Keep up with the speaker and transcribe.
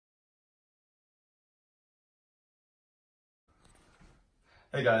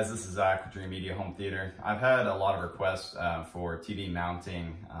Hey guys, this is Zach with Dreamedia Home Theater. I've had a lot of requests for TV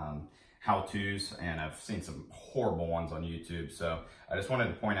mounting how-tos, and I've seen some horrible ones on YouTube. So I just wanted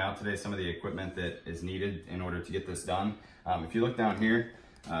to point out today some of the equipment that is needed in order to get this done. If you look down here,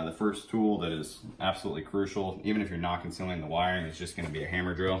 the first tool that is absolutely crucial, even if you're not concealing the wiring, is just going to be a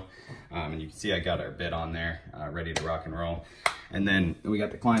hammer drill. And you can see I got our bit on there, ready to rock and roll. And then we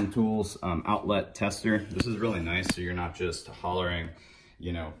got the Klein Tools outlet tester. This is really nice, so you're not just hollering,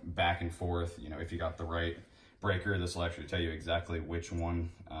 you know, back and forth. You know, if you got the right breaker, this will actually tell you exactly which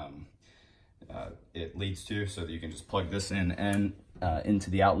one it leads to, so that you can just plug this in and into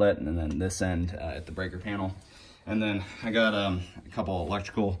the outlet, and then this end at the breaker panel. And then I got a couple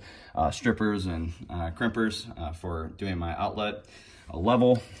electrical strippers and crimpers for doing my outlet, a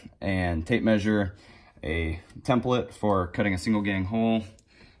level and tape measure, a template for cutting a single gang hole,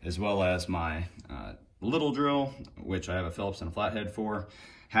 as well as my little drill, which I have a Phillips and a flathead for,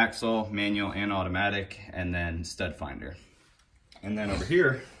 hacksaw, manual and automatic, and then stud finder. And then over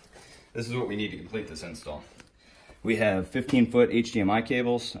here, this is what we need to complete this install. We have 15-foot HDMI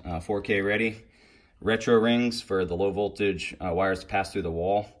cables, 4K ready, retro rings for the low voltage wires to pass through the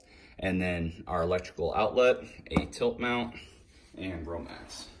wall, and then our electrical outlet, a tilt mount, and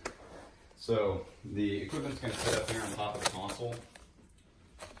Romax. So the equipment's going to sit up here on top of the console.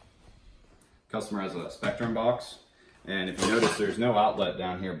 Customer has a Spectrum box, and if you notice, there's no outlet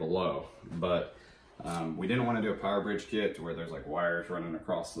down here below, but we didn't want to do a power bridge kit to where there's like wires running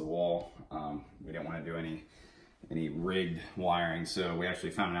across the wall. We didn't want to do any rigged wiring, so we actually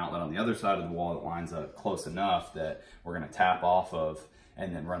found an outlet on the other side of the wall that lines up close enough that we're going to tap off of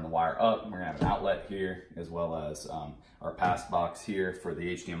and then run the wire up. We're going to have an outlet here, as well as our pass box here for the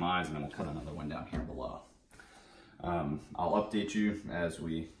HDMIs, and then we'll cut another one down here below. I'll update you as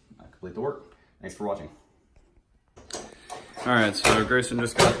we complete the work. Thanks for watching. All right, so Grayson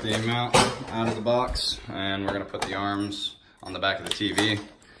just got the mount out of the box, and we're gonna put the arms on the back of the TV.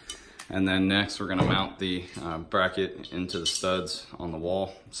 And then next we're gonna mount the bracket into the studs on the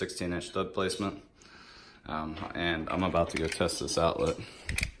wall, 16-inch stud placement. And I'm about to go test this outlet.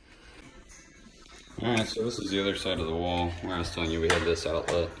 All right, so this is the other side of the wall where I was telling you we had this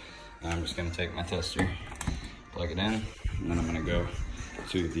outlet. I'm just gonna take my tester, plug it in, and then I'm gonna go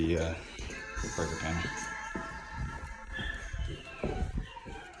to the breaker panel.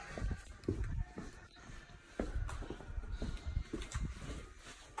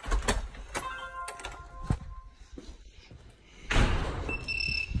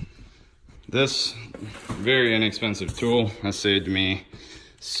 This very inexpensive tool has saved me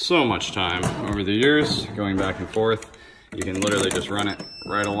so much time over the years going back and forth. You can literally just run it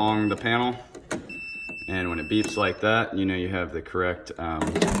right along the panel, and when it beeps like that, you know you have the correct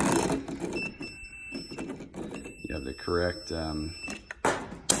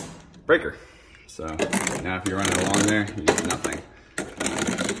breaker. So now if you run it along there, you get nothing.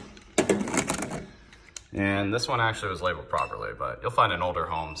 And this one actually was labeled properly, but you'll find in older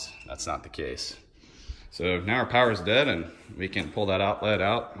homes that's not the case. So now our power is dead, and we can pull that outlet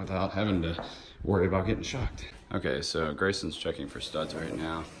out without having to worry about getting shocked. Okay, so Grayson's checking for studs right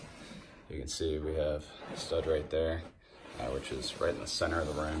now. You can see we have a stud right there, which is right in the center of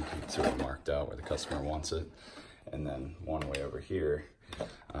the room. You can see it marked out where the customer wants it. And then one way over here.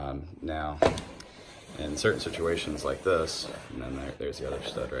 Now, in certain situations like this, and then there's the other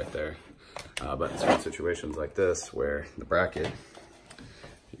stud right there. But in certain situations like this, where the bracket,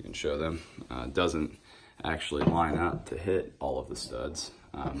 you can show them, doesn't actually line up to hit all of the studs.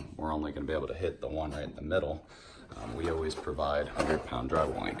 We're only going to be able to hit the one right in the middle. We always provide 100-pound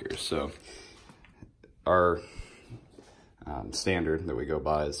drywall anchors. So our standard that we go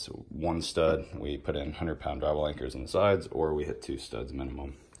by is one stud. We put in 100-pound drywall anchors on the sides, or we hit 2 studs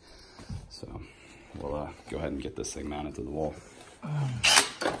minimum. So we'll go ahead and get this thing mounted to the wall.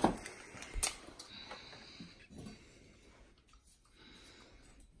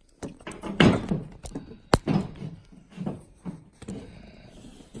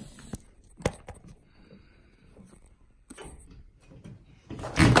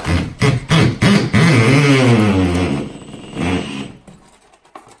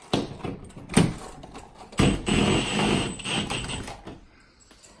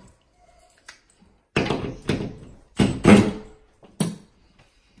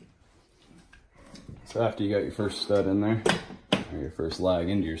 So after you got your first stud in there, or your first lag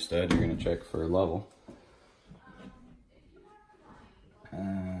into your stud, you're going to check for level.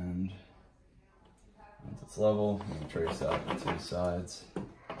 And once it's level, you can trace out the 2 sides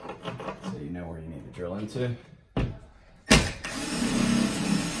so you know where you need to drill into.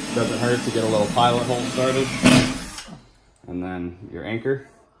 Doesn't hurt to get a little pilot hole started. And then your anchor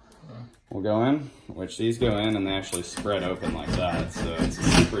will go in, which these go in and they actually spread open like that. So it's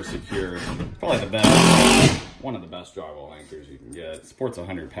super secure. Probably the best, one of the best drywall anchors you can get. It supports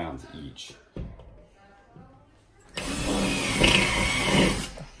 100 pounds each.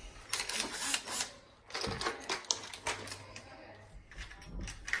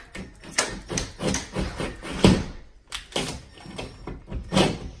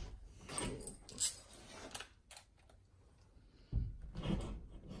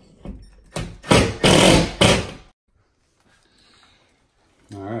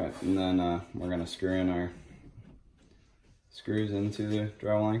 And then we're going to screw in our screws into the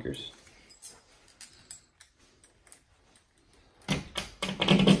drywall anchors. Get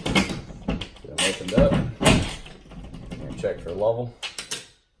them opened up. We're going to check for level.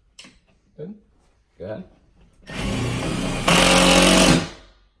 Good. Go ahead.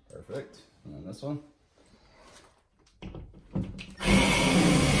 Perfect. And then this one.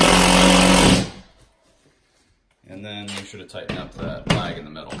 And then make sure to tighten up that lag in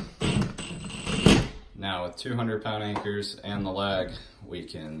the middle. Now with 200-pound anchors and the lag, we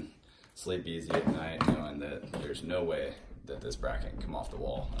can sleep easy at night knowing that there's no way that this bracket can come off the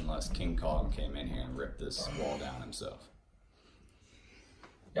wall unless King Kong came in here and ripped this wall down himself.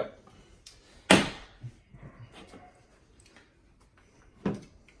 Yep.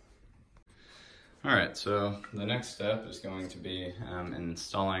 All right, so the next step is going to be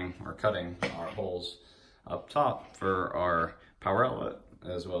installing or cutting our holes up top for our power outlet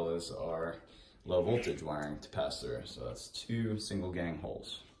as well as our low voltage wiring to pass through. So that's 2 single gang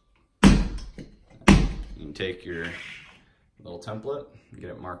holes. You can take your little template,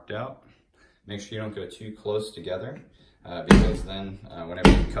 get it marked out. Make sure you don't go too close together because then whenever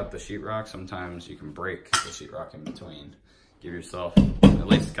you cut the sheetrock, sometimes you can break the sheetrock in between. Give yourself at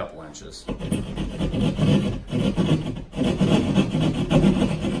least a couple inches.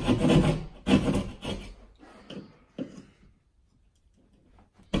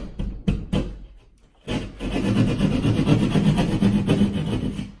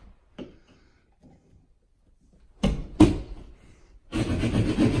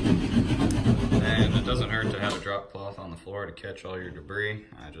 Drop cloth on the floor to catch all your debris,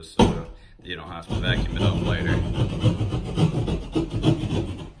 just so you don't have to vacuum it up later.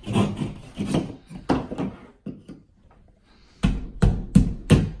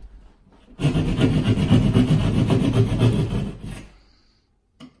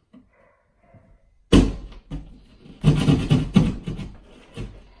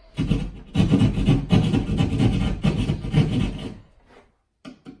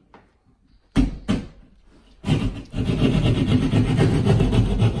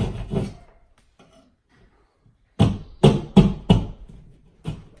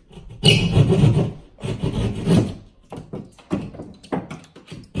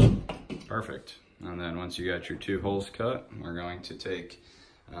 Perfect. And then once you got your 2 holes cut, we're going to take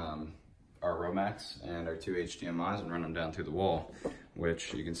our Romax and our 2 HDMIs and run them down through the wall,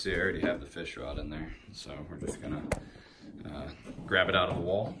 which you can see I already have the fish rod in there. So we're just gonna grab it out of the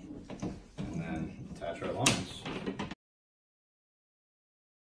wall and then attach our lines.